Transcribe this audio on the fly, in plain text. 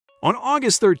On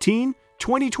August 13,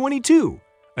 2022,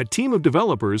 a team of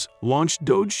developers launched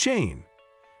Dogechain.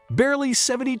 Barely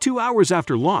 72 hours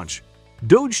after launch,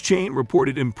 Dogechain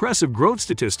reported impressive growth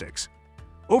statistics.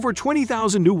 Over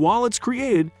 20,000 new wallets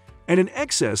created and in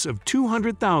excess of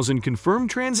 200,000 confirmed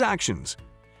transactions.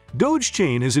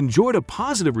 Dogechain has enjoyed a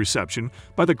positive reception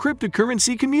by the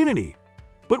cryptocurrency community.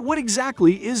 But what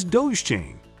exactly is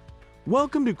Dogechain?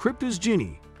 Welcome to Crypto's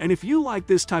Ginny, and if you like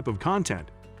this type of content,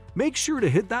 make sure to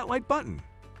hit that like button,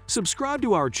 subscribe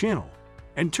to our channel,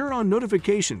 and turn on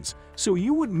notifications so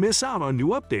you wouldn't miss out on new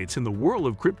updates in the world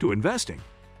of crypto investing.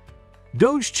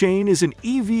 Dogechain is an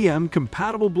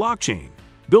EVM-compatible blockchain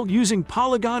built using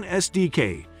Polygon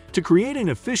SDK to create an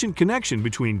efficient connection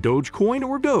between Dogecoin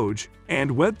or Doge and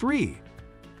Web3.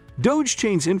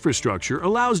 Dogechain's infrastructure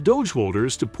allows Doge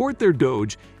holders to port their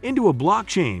Doge into a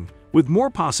blockchain with more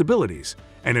possibilities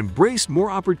and embrace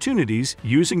more opportunities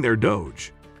using their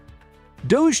Doge.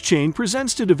 Dogechain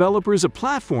presents to developers a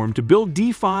platform to build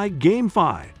DeFi,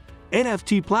 GameFi,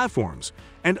 NFT platforms,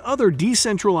 and other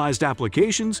decentralized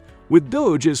applications with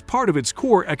Doge as part of its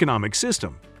core economic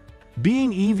system.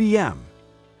 Being EVM,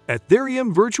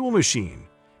 Ethereum Virtual Machine,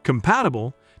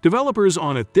 compatible, developers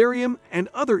on Ethereum and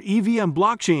other EVM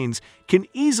blockchains can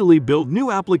easily build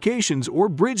new applications or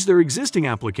bridge their existing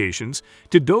applications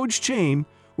to Dogechain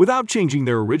without changing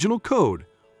their original code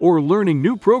or learning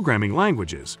new programming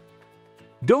languages.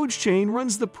 Dogechain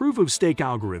runs the proof-of-stake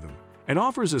algorithm and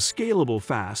offers a scalable,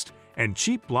 fast, and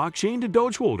cheap blockchain to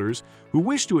Doge holders who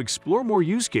wish to explore more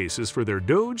use cases for their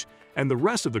Doge and the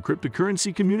rest of the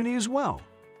cryptocurrency community as well.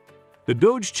 The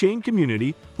Dogechain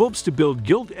community hopes to build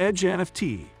gilt-edge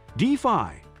NFT,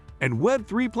 DeFi, and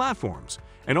Web3 platforms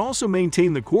and also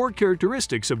maintain the core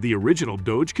characteristics of the original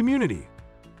Doge community.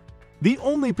 The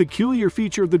only peculiar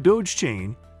feature of the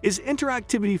Dogechain is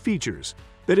interactivity features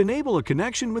that enable a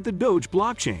connection with the Doge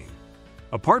blockchain.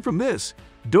 Apart from this,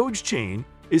 Dogechain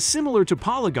is similar to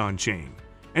Polygon chain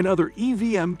and other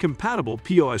EVM-compatible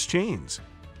POS chains.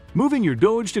 Moving your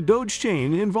Doge to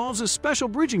Dogechain involves a special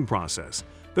bridging process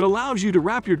that allows you to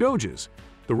wrap your Doges.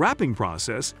 The wrapping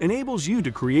process enables you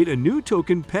to create a new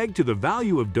token pegged to the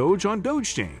value of Doge on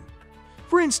Dogechain.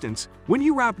 For instance, when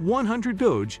you wrap 100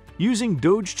 Doge using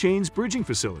Dogechain's bridging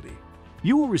facility,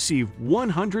 you will receive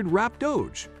 100 wrapped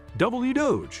Doge,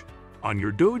 WDoge, on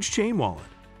your Dogechain wallet.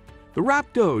 The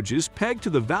wrapped Doge is pegged to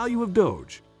the value of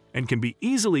Doge and can be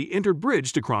easily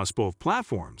interbridged across both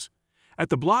platforms. At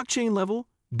the blockchain level,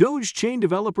 Dogechain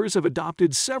developers have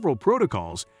adopted several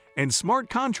protocols and smart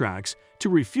contracts to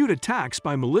refute attacks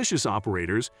by malicious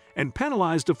operators and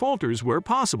penalize defaulters where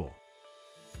possible.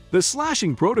 The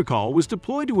slashing protocol was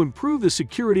deployed to improve the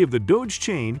security of the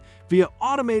Dogechain via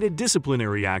automated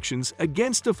disciplinary actions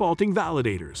against defaulting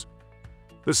validators.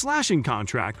 The slashing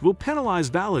contract will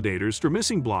penalize validators for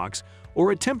missing blocks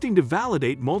or attempting to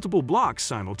validate multiple blocks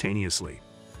simultaneously.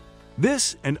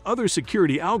 This and other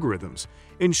security algorithms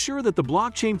ensure that the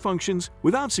blockchain functions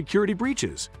without security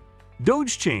breaches.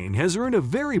 Dogechain has earned a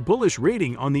very bullish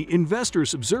rating on the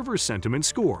Investors Observer Sentiment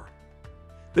Score.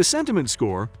 The Sentiment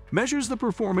Score measures the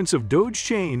performance of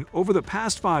Dogechain over the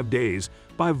past 5 days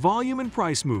by volume and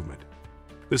price movement.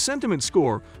 The Sentiment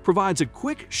Score provides a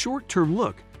quick, short-term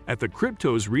look at the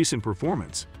crypto's recent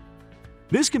performance.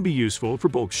 This can be useful for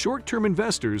both short-term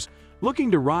investors looking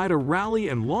to ride a rally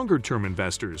and longer-term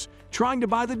investors trying to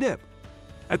buy the dip.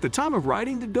 At the time of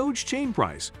writing, the Dogechain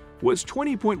price was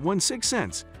 20.16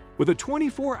 cents with a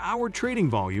 24-hour trading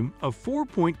volume of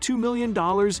 $4.2 million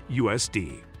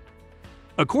USD.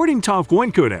 According to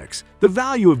DOGEcoin Codex, the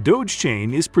value of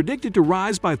Dogechain is predicted to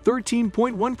rise by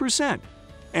 13.1%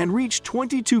 and reach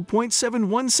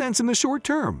 22.71 cents in the short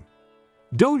term.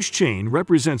 Dogechain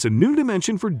represents a new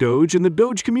dimension for Doge and the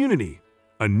Doge community,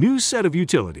 a new set of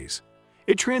utilities.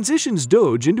 It transitions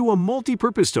Doge into a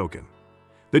multi-purpose token.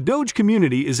 The Doge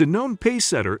community is a known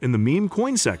pace-setter in the meme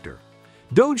coin sector.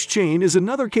 Dogechain is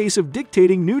another case of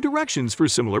dictating new directions for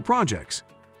similar projects.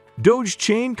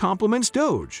 Dogechain complements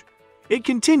Doge. It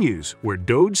continues where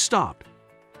Doge stopped.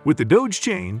 With the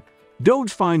Dogechain,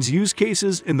 Doge finds use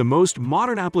cases in the most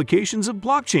modern applications of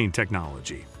blockchain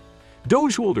technology.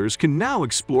 Doge holders can now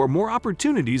explore more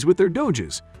opportunities with their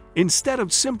Doges instead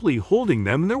of simply holding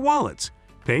them in their wallets,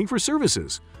 paying for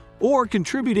services, or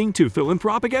contributing to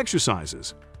philanthropic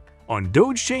exercises. On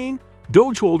Dogechain,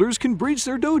 Doge holders can bridge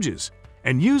their Doges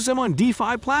and use them on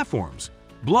DeFi platforms,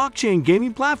 blockchain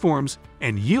gaming platforms,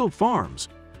 and yield farms.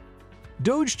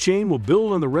 Dogechain will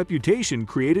build on the reputation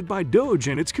created by Doge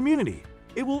and its community.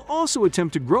 It will also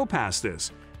attempt to grow past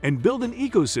this and build an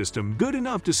ecosystem good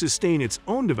enough to sustain its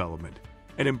own development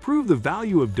and improve the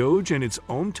value of Doge and its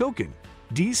own token,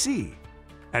 DC.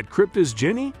 At Crypto's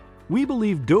Ginny, We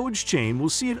believe Dogechain will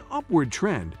see an upward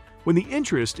trend when the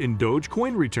interest in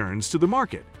Dogecoin returns to the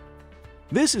market.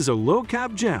 This is a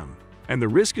low-cap gem, and the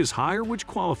risk is higher, which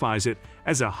qualifies it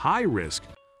as a high-risk,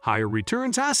 higher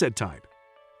returns asset type.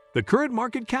 The current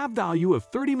market cap value of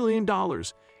 $30 million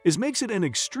makes it an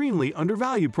extremely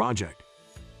undervalued project.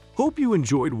 Hope you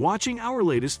enjoyed watching our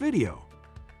latest video.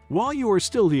 While you are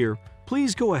still here,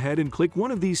 please go ahead and click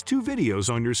one of these 2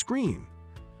 videos on your screen.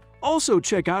 Also,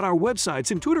 check out our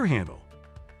websites and Twitter handle.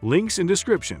 Links in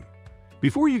description.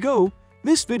 Before you go,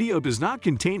 this video does not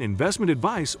contain investment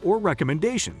advice or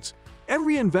recommendations.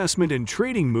 Every investment and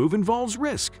trading move involves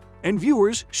risk, and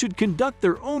viewers should conduct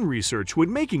their own research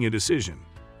when making a decision.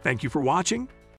 Thank you for watching.